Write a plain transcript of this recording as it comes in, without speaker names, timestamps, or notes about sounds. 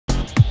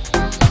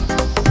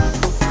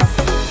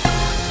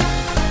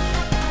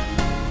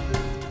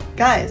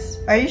Guys,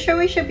 are you sure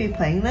we should be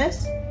playing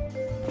this?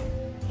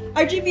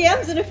 Our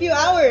GBM's in a few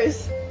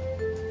hours!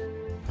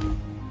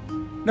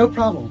 No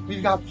problem,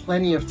 we've got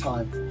plenty of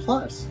time.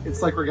 Plus,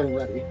 it's like we're getting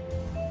ready.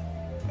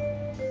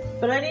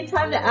 But I need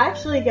time to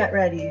actually get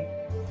ready.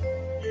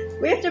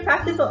 We have to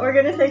practice what we're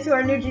gonna say to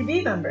our new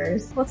GB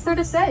members. What's there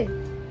to say?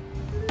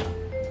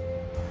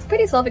 It's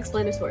pretty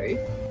self-explanatory.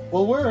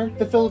 Well, we're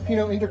the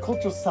Filipino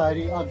Intercultural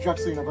Society of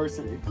Drexel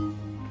University.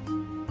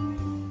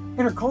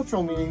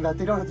 Intercultural meaning that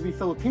they don't have to be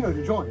Filipino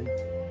to join.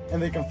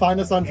 And they can find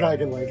us on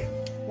Dragon Link.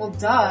 Well,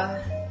 duh.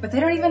 But they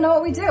don't even know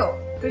what we do.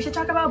 We should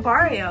talk about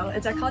Barrio.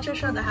 It's a culture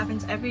show that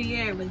happens every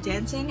year with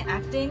dancing,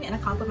 acting, and a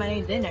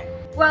complimentary dinner.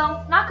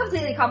 Well, not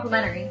completely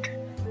complimentary.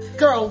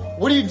 Girl,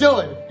 what are you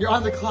doing? You're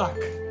on the clock.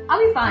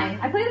 I'll be fine.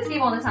 I play this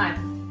game all the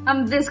time.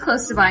 I'm this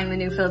close to buying the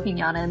new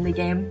Filipiniana in the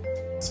game.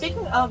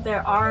 Speaking of,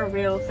 there are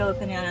real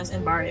Filipinianas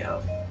in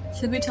Barrio.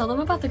 Should we tell them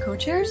about the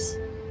CoChairs?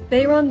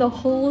 They run the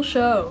whole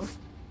show.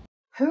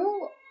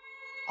 Who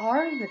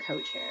are the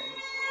CoChairs?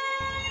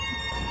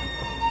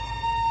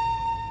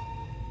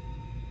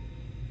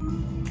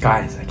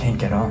 Guys, I can't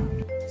get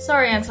on.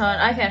 Sorry, Anton.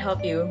 I can't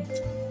help you.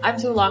 I'm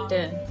too locked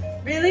in.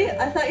 Really?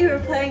 I thought you were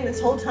playing this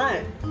whole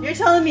time. You're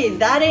telling me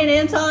that ain't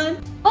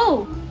Anton?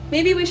 Oh,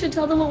 maybe we should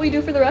tell them what we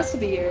do for the rest of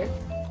the year.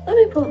 Let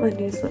me pull up my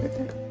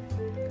newsletter.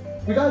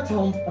 We gotta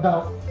tell them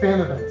about fan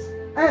events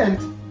and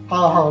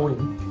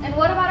Halloween. And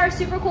what about our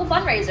super cool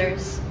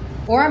fundraisers?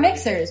 Or our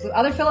mixers with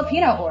other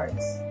Filipino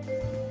orgs.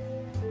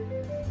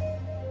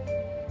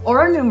 Or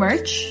our new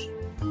merch.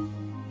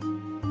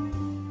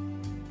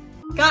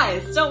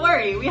 Guys, don't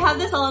worry. We have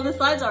this all on the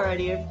slides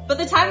already, but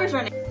the timer's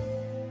running.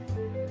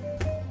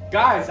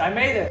 Guys, I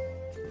made it.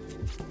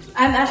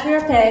 I'm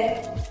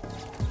Rapay.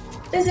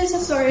 This is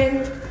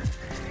Historian.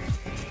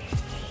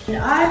 And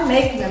I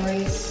make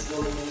memories.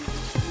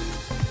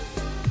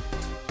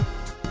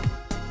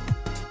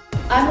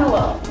 I'm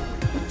Noelle.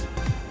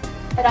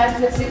 And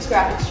I'm FISDU's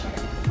graphics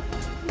trainer.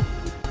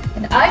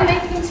 And I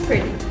make things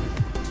pretty.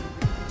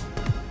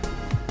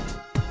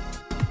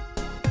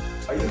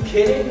 Are you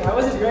kidding? I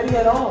wasn't ready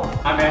at all.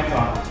 I'm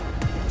Anton.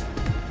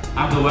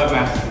 I'm the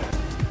Webmaster.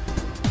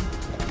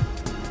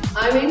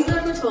 I'm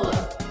Lisondra.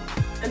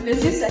 I'm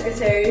FISDU's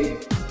secretary.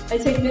 I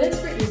take minutes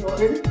for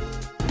e-board.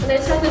 And I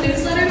send the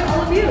newsletter to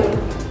all of you.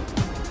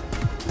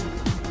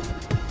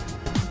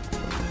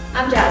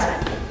 I'm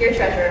Jasmine, your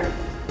treasurer.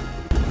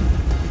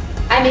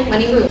 I make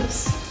money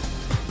moves.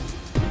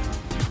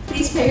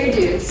 Please pay your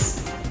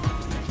dues.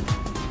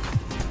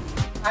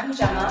 I'm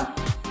Gemma,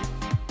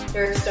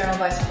 your external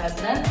vice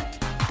president.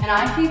 And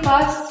I keep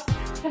us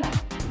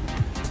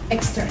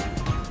external.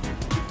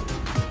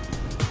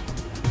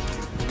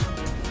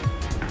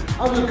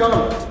 I'm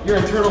Gaumer, your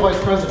internal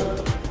vice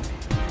president.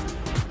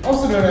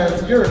 Also known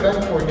as your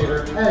event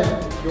coordinator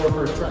and your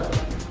first friend.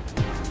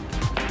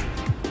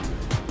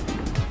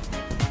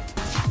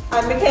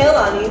 I'm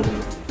Mikealani.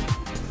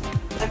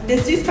 I'm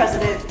FISDU's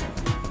president.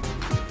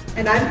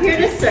 And I'm here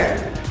to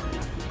serve.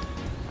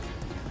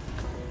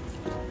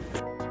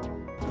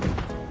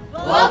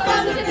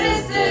 Welcome to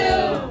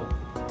FISDU!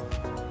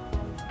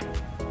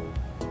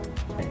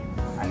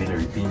 I need to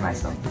redeem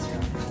myself this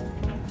round.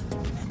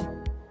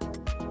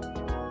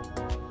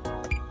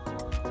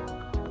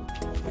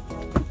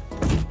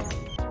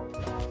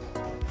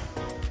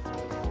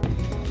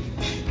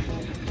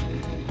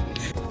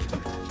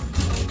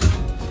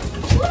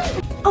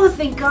 Oh,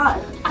 thank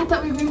God. I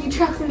thought we were going to be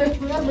trapped in there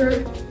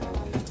forever.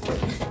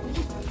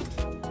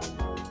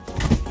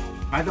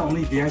 Am I the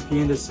only VIP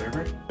in this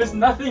server? There's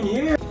nothing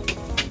here!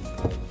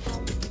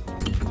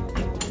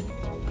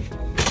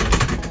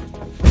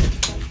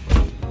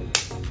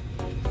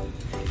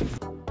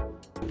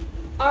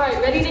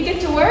 Alright, ready to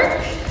get to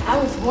work? I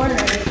was born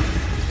ready.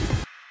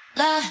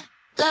 La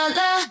la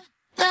la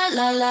la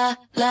la la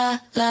la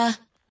la.